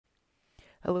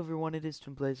Hello everyone, it is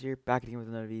TwinPlayz here, back again with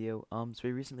another video. So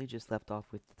we recently just left off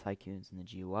with the tycoons and the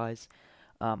GUIs.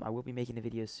 I will be making a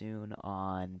video soon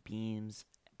on beams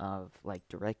of like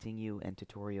directing you and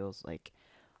tutorials like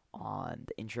on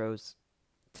the intros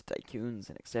to tycoons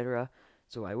and etc.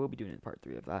 So I will be doing part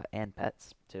 3 of that and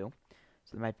pets too.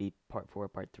 So there might be part 4,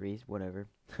 part 3, whatever.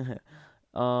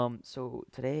 So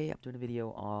today I'm doing a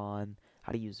video on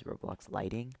how to use Roblox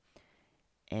lighting.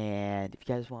 And if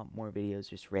you guys want more videos,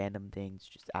 just random things,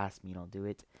 just ask me and I'll do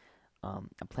it. I'm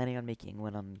planning on making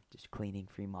one on just cleaning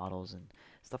free models and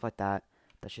stuff like that.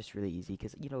 That's just really easy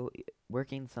because,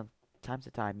 working some times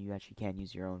to time, you actually can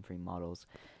use your own free models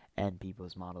and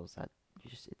people's models that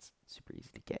it's super easy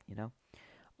to get.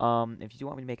 If you do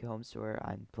want me to make a home store,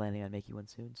 I'm planning on making one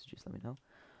soon, so just let me know.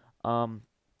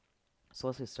 So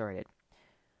let's get started.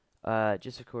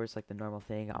 Just of course, like the normal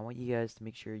thing, I want you guys to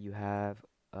make sure you have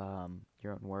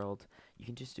your own world. You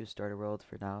can just do a starter world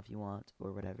for now if you want,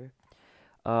 or whatever.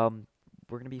 Um,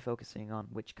 we're gonna be focusing on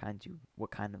what kind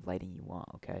of lighting you want.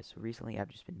 Okay, so recently I've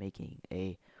just been making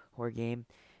a horror game,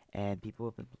 and people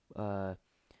have been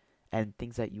and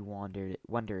things that you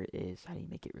wonder is how do you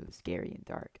make it really scary and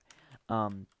dark.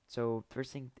 So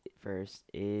first thing first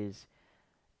is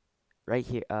right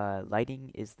here.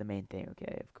 Lighting is the main thing.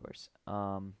 Okay, of course.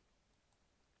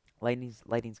 Lighting's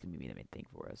gonna be the main thing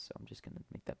for us, so I'm just gonna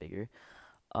make that bigger.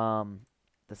 Um,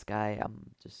 the sky,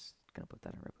 I'm just gonna put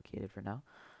that in replicated for now.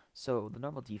 So the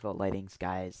normal default lighting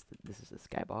sky is this is the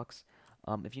skybox.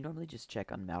 If you normally just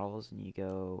check on metals and you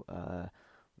go,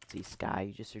 let's see, sky,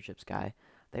 you just search up sky.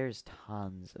 There's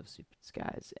tons of super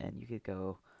skies, and you could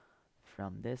go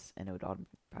from this, and it would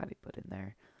automatically put in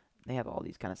there. They have all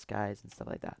these kind of skies and stuff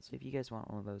like that. So if you guys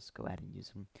want one of those, go ahead and use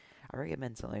them. I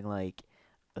recommend something like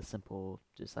a simple,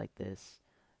 just like this,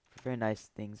 for very nice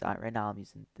things. Right now I'm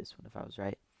using this one if I was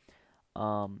right.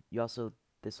 You also,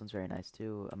 this one's very nice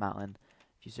too, a mountain.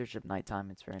 If you search up nighttime,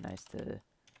 it's very nice to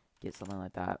get something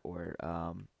like that, or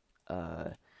uh,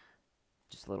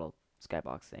 just a little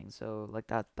skybox thing. So like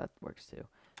that works too.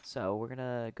 So we're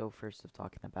gonna go first of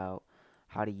talking about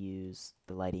how to use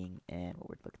the lighting and what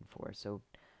we're looking for. So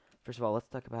first of all, let's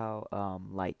talk about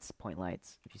lights, point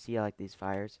lights. If you see like these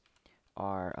fires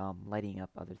are lighting up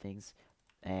other things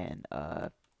and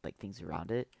like things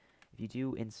around it. If you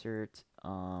do insert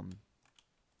a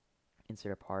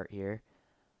part here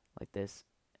like this,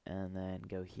 and then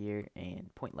go here and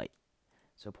point light.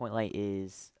 So point light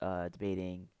is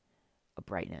debating a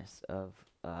brightness of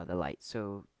the light.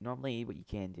 So normally what you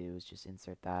can do is just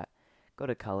insert that. Go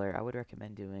to color. I would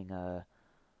recommend doing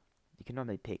you can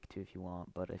normally pick too if you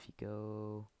want, but if you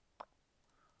go,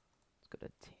 let's go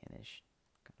to tannish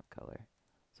kind of color.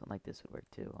 Something like this would work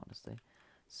too, honestly.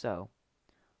 So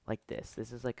like this.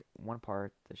 This is like one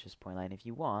part that's just point light. If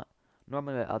you want,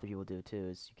 normally what other people do too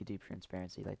is you could do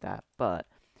transparency like that. But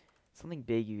something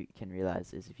big you can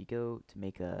realize is if you go to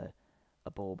make a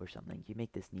bulb or something, you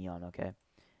make this neon, okay?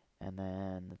 And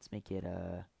then let's make it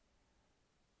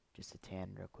just a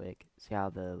tan real quick. See how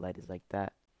the light is like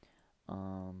that?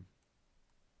 Um,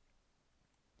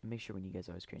 make sure when you guys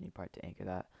always create a new part to anchor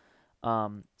that.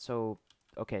 So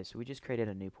okay, so we just created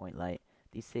a new point light.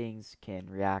 These things can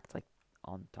react like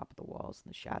on top of the walls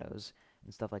and the shadows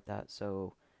and stuff like that.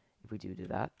 So if we do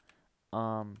that,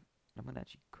 I'm gonna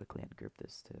actually quickly ungroup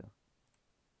this too.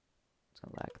 It's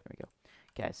gonna lag. There we go.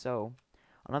 Okay, so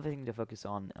another thing to focus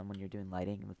on when you're doing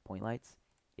lighting with point lights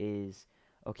is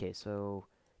okay. So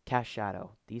cast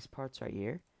shadow. These parts right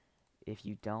here. If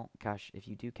you do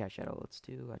cast shadow, let's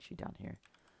do actually down here.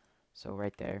 So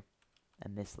right there,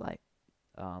 and this light.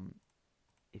 Um,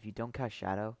 if you don't cast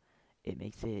shadow, it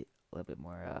makes it a little bit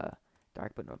more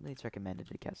dark. But normally it's recommended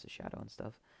to cast a shadow and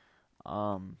stuff.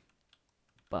 Um,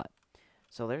 but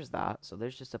so there's that. So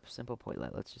there's just a simple point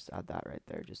light. Let's just add that right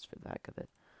there, just for the heck of it.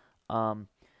 Um,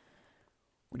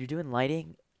 when you're doing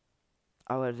lighting,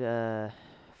 I would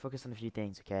focus on a few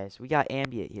things. Okay, so we got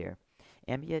ambient here.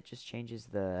 Ambient just changes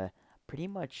the pretty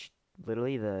much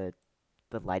literally the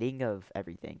lighting of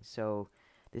everything. So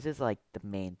this is like the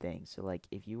main thing. So like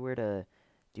if you were to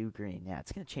do green, yeah,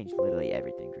 it's gonna change literally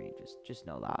everything green. Just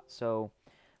know that. So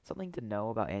something to know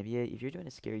about ambient, if you're doing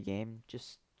a scary game,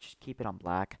 just keep it on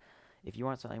black. If you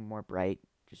want something more bright,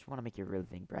 just want to make your real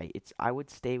thing bright. I would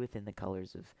stay within the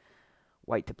colors of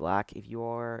white to black. If you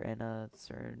are in a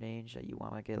certain age that you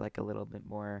want to get like a little bit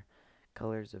more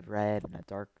colors of red and a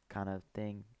dark kind of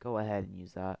thing, go ahead and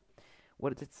use that.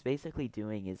 What it's basically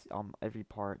doing is on every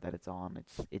part that it's on,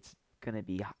 it's gonna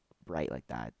be bright like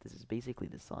that. This is basically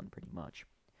the sun, pretty much.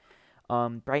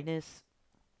 Brightness,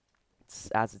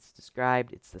 as it's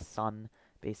described, it's the sun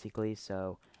basically.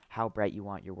 So how bright you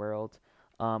want your world.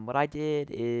 What I did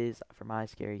is for my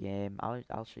scary game,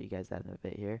 I'll show you guys that in a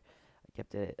bit here. I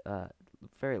kept it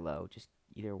very low, just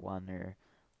either 1 or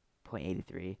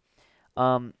 0.83.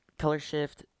 Color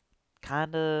shift,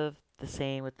 kind of the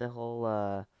same with the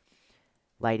whole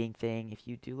lighting thing. If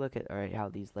you do look at alright how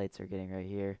these lights are getting right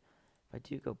here, if I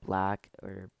do go black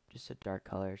or just a dark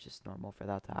color, it's just normal for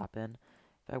that to happen.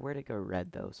 If I were to go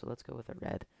red though, so let's go with a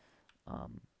red.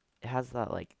 It has that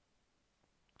like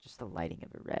just the lighting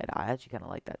of a red. I actually kind of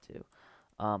like that too.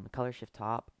 Color shift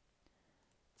top,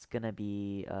 it's gonna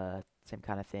be same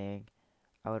kind of thing.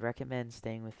 I would recommend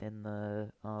staying within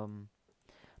the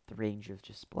range of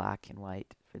just black and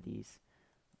white for these.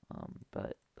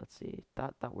 But let's see,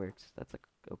 that works. That's like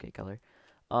okay color.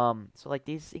 So like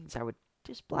these things, I would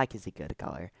just black is a good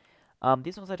color.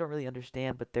 These ones I don't really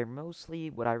understand, but they're mostly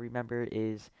what I remember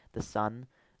is the sun.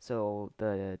 So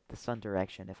the sun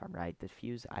direction, if I'm right. The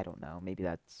fuse, I don't know. Maybe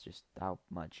that's just how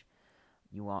much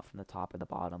you want from the top or the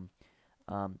bottom.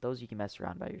 Those you can mess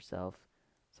around by yourself.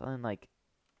 Something like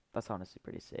that's honestly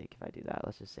pretty sick if I do that.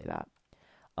 Let's just say that.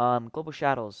 Global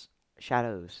shadows.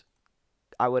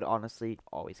 I would honestly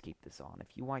always keep this on.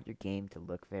 If you want your game to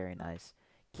look very nice,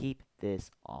 keep this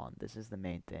on. This is the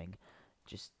main thing.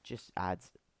 Just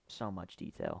adds so much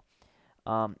detail.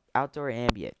 Outdoor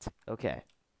ambient. Okay.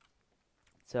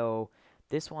 So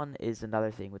this one is another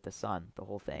thing with the sun, the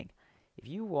whole thing. If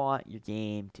you want your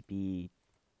game to be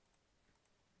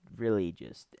really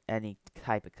just any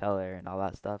type of color and all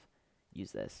that stuff,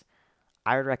 use this.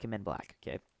 I would recommend black,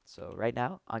 okay? So right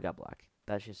now I got black.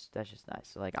 That's just nice.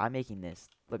 So like I'm making this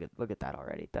look at that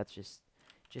already. That's just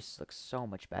looks so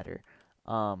much better.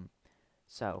 Um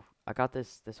so I got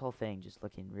this whole thing just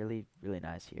looking really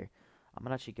nice here. I'm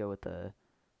gonna actually go with the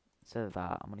instead of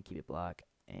that, I'm gonna keep it black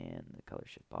and the color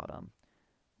shift bottom.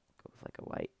 Go with like a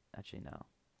white. Actually no.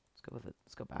 Let's go with it.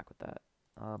 Let's go back with that.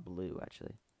 Blue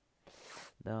actually.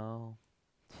 No.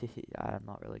 I'm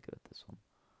not really good at this one.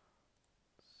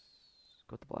 Let's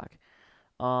go with the black.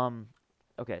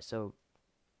 Okay, so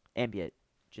ambient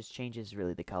just changes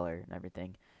really the color and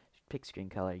everything. Pick screen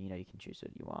color, you know, you can choose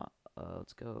what you want.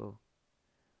 Let's go.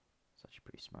 It's actually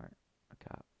pretty smart.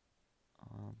 Okay.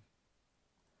 I'm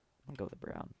gonna go with the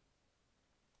brown.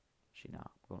 Actually, no,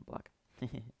 I'm going black.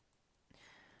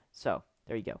 So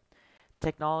there you go.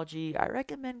 Technology, I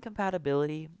recommend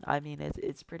compatibility. I mean,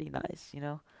 it's pretty nice, you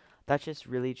know. That just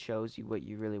really shows you what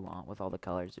you really want with all the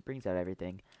colors. It brings out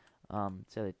everything.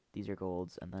 So these are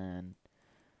golds, and then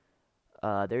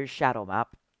there's shadow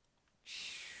map.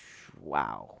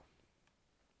 Wow,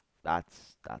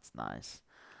 that's nice.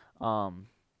 Um,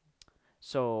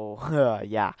 so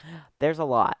yeah, there's a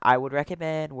lot. I would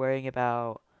recommend worrying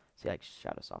about see like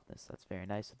shadow softness. That's very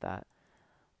nice with that.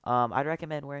 I'd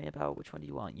recommend worrying about which one do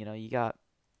you want. You know, you got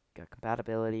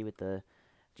compatibility with the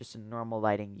just a normal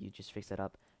lighting. You just fix it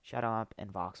up. Shadow map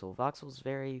and voxel. Voxel's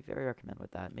very recommend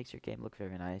with that. It makes your game look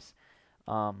very nice.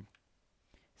 Um,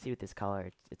 see with this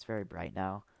color, it's very bright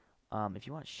now. If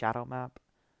you want shadow map,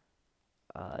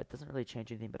 it doesn't really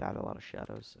change anything but add a lot of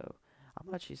shadows. So I'm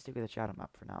gonna actually stick with the shadow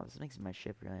map for now. This makes my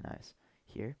ship really nice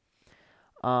here.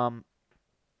 Um,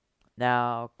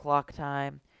 Now clock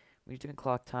time. When you're doing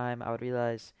clock time, I would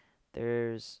realize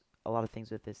there's a lot of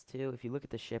things with this too. If you look at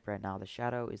the ship right now, the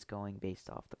shadow is going based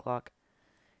off the clock.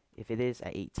 If it is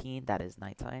at 18, that is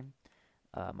nighttime.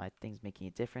 My thing's making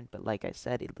it different, but like I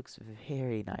said, it looks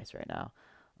very nice right now.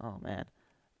 Oh man.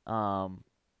 Um,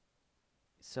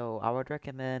 so I would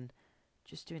recommend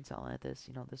just doing something like this.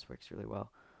 You know, this works really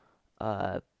well.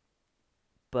 Uh,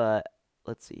 but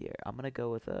let's see here. I'm gonna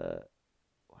go with a.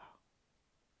 Wow.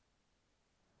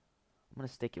 I'm gonna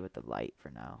stick it with the light for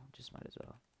now. Just might as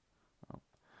well.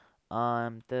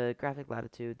 The graphic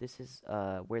latitude. This is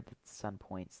where the sun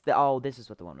points. Oh, this is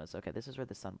what the one was. Okay, this is where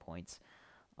the sun points.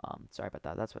 Sorry about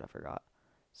that. That's what I forgot.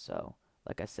 So,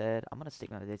 like I said, I'm gonna stick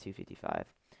with the 255.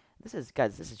 This is,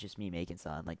 guys, this is just me making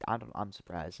something. Like, I'm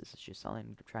surprised. This is just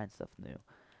something, trying stuff new.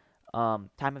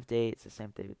 Time of day, it's the same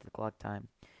thing with the clock time.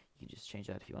 You can just change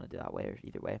that if you want to do that way or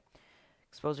either way.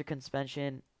 Exposure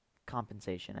compensation,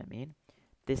 I mean.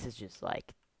 This is just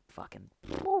like fucking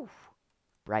whew,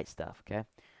 bright stuff, okay?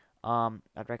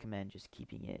 I'd recommend just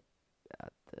keeping it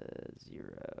at the 0.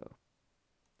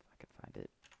 If I can find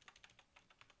it.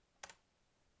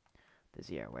 The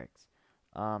 0 works.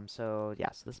 So yeah,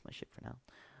 so this is my ship for now.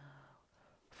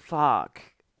 Fog.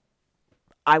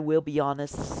 I will be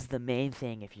honest, this is the main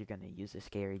thing if you're gonna use a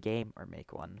scary game or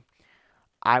make one.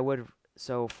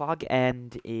 So fog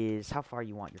end is how far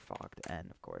you want your fog to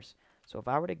end, of course. So if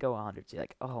I were to go 100, see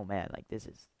like, oh man, like this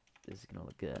is gonna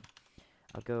look good.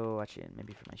 I'll go actually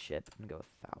maybe for my ship, I'm gonna go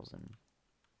 1,000.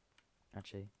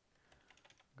 Actually,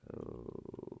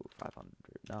 go 500,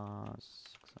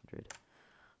 600.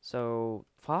 So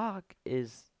fog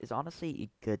is honestly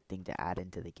a good thing to add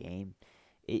into the game.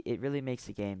 It really makes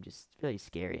the game just really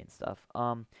scary and stuff.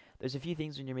 There's a few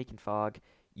things when you're making fog.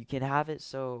 You can have it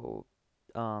so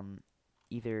um,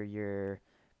 either you're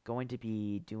going to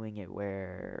be doing it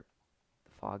where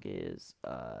the fog is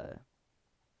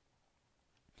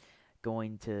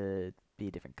going to be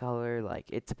a different color. Like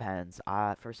it depends.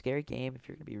 For a scary game, if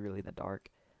you're gonna be really in the dark,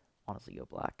 honestly go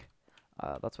black.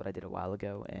 That's what I did a while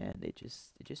ago, and it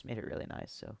just made it really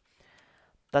nice. So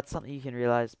that's something you can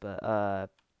realize. But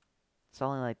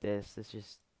something like this is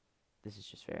just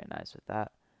very nice with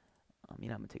that. I'm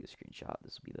gonna take a screenshot.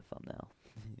 This will be the thumbnail.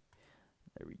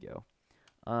 There we go.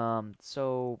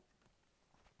 So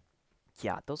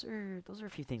yeah, those are a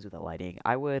few things with the lighting.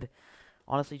 I would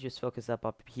honestly just focus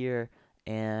up here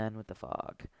and with the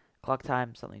fog. Clock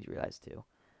time, something to realize too.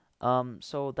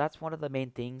 So that's one of the main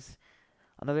things.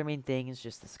 Another main thing is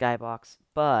just the skybox,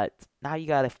 but now you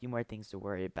got a few more things to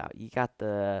worry about. You got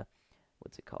the,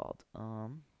 what's it called?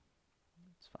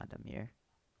 Let's find them here.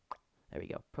 There we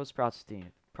go.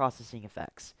 Processing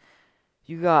effects.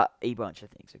 You got a bunch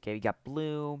of things. Okay, we got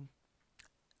bloom.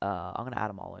 I'm gonna add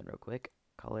them all in real quick.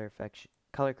 Color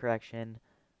correction.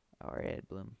 All right,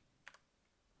 bloom.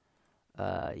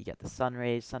 You got the sun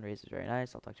rays. Sun rays is very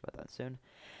nice. I'll talk to you about that soon.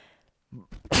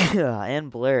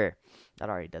 And blur. That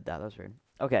already did that. That was weird.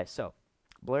 Okay, so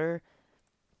blur,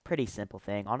 pretty simple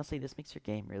thing. Honestly, this makes your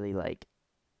game really like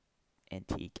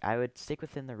antique. I would stick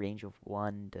within the range of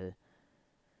 1 to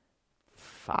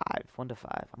 5. 1 to 5.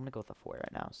 I'm gonna go with a 4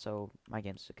 right now. So my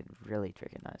game's looking really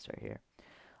freaking nice right here.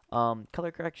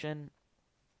 Color correction.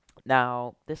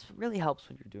 Now, this really helps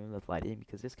when you're doing with lighting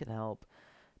because this can help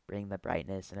bring the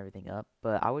brightness and everything up.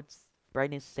 But I would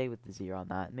brightness stay with the 0 on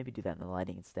that. Maybe do that in the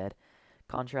lighting instead.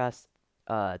 Contrast.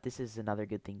 This is another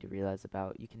good thing to realize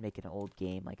about. You can make an old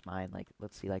game like mine. Like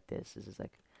let's see, like this. This is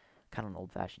like kind of an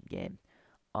old-fashioned game.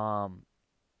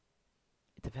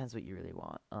 It depends what you really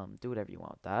want. Do whatever you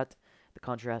want with that. The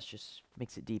contrast just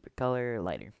makes it deeper color,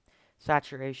 lighter.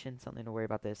 Saturation, something to worry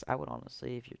about this. I would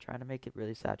honestly, if you're trying to make it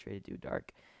really saturated, do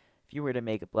dark. If you were to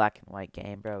make a black and white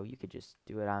game, bro, you could just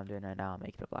do what I'm doing right now and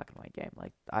make it a black and white game.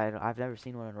 Like I've never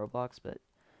seen one in Roblox, but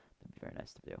that'd be very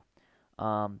nice to do.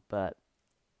 But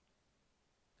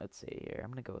let's see here.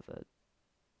 I'm gonna go with a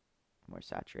more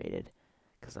saturated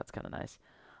because that's kind of nice.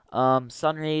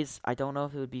 Sun rays. I don't know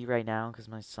if it would be right now because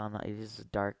my sun it is a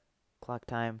dark clock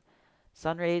time.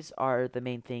 Sun rays are the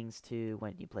main things to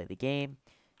when you play the game.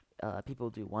 People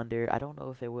do wonder. I don't know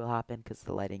if it will happen because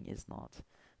the lighting is not.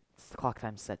 The clock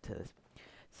time's set to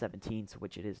 17, so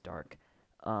which it is dark.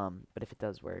 But if it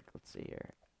does work, let's see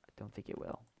here. I don't think it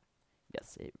will.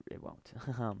 Yes, it won't.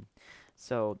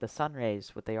 So the sun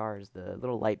rays, what they are is the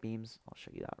little light beams. I'll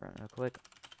show you that real quick.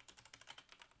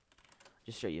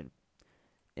 Just show you an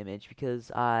image because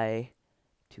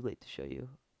too late to show you.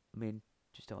 I mean,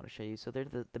 just don't want to show you. So they're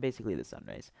basically the sun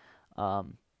rays.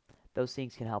 Those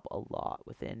things can help a lot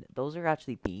within. Those are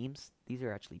actually beams. These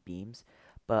are actually beams,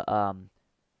 but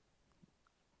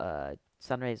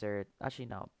sun rays are actually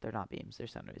no, they're not beams. They're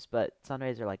sun rays, but sun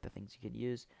rays are like the things you can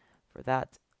use for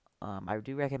that. I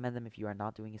do recommend them if you are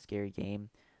not doing a scary game.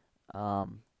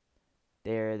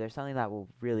 They're something that will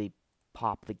really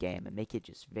pop the game and make it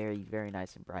just very, very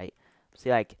nice and bright. See,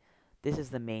 like, this is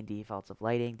the main defaults of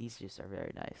lighting. These just are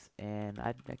very nice, and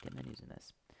I'd recommend using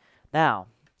this. Now,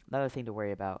 another thing to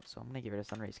worry about. So I'm gonna get rid of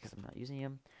sun rays because I'm not using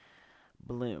them.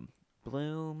 Bloom.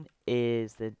 Bloom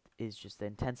is just the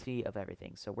intensity of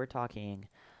everything. So we're talking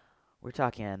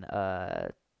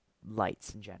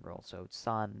lights in general. So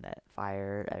sun,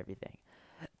 fire, everything.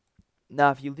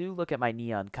 Now, if you do look at my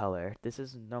neon color, this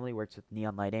is normally works with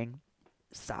neon lighting.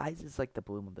 Size is like the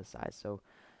bloom of the size. So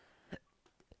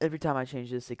every time I change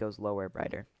this, it goes lower,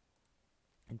 brighter.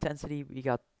 Intensity, we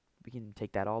can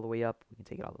take that all the way up. We can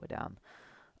take it all the way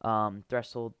down.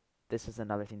 Threshold, this is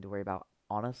another thing to worry about.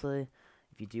 Honestly,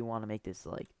 if you do want to make this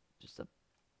like just a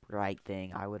bright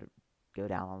thing, I would go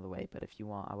down all the way. But if you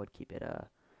want, I would keep it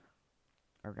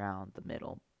around the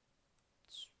middle.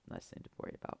 It's a nice thing to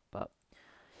worry about. But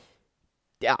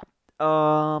yeah.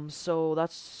 So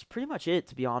that's pretty much it,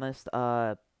 to be honest.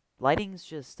 Lighting's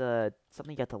just something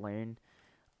you get to learn.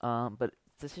 But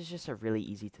this is just a really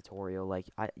easy tutorial. Like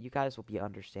you guys will be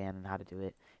understanding how to do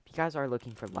it. If you guys are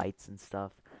looking for lights and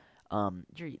stuff,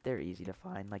 they're easy to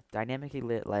find. Like dynamically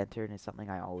lit lantern is something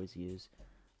I always use.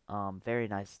 Very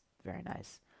nice, very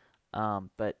nice.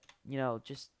 But you know,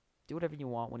 just do whatever you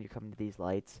want when you're coming to these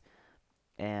lights,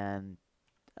 and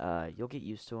you'll get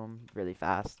used to them really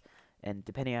fast. And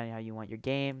depending on how you want your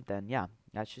game, then yeah,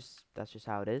 that's just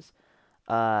how it is.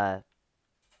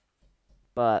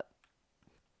 But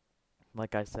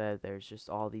like I said, there's just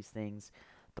all these things,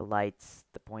 the lights,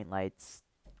 the point lights,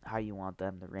 how you want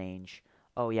them, the range.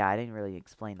 Oh yeah, I didn't really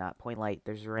explain that. Point light,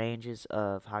 there's ranges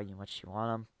of how much you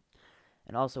want them.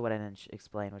 And also what I didn't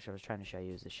explain, which I was trying to show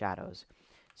you, is the shadows.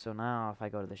 So now if I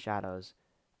go to the shadows,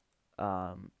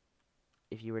 um,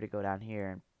 if you were to go down here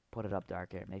and put it up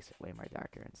darker, it makes it way more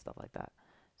darker and stuff like that.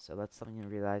 So that's something to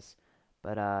realize.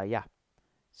 But yeah,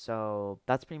 so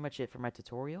that's pretty much it for my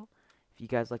tutorial. If you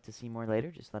guys like to see more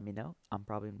later, just let me know. I'm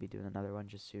probably going to be doing another one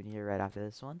just soon here right after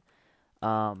this one.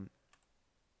 Um,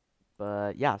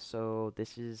 but yeah, so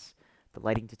this is the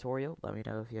lighting tutorial. Let me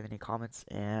know if you have any comments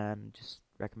and just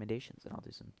recommendations, and I'll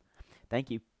do some. Thank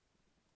you.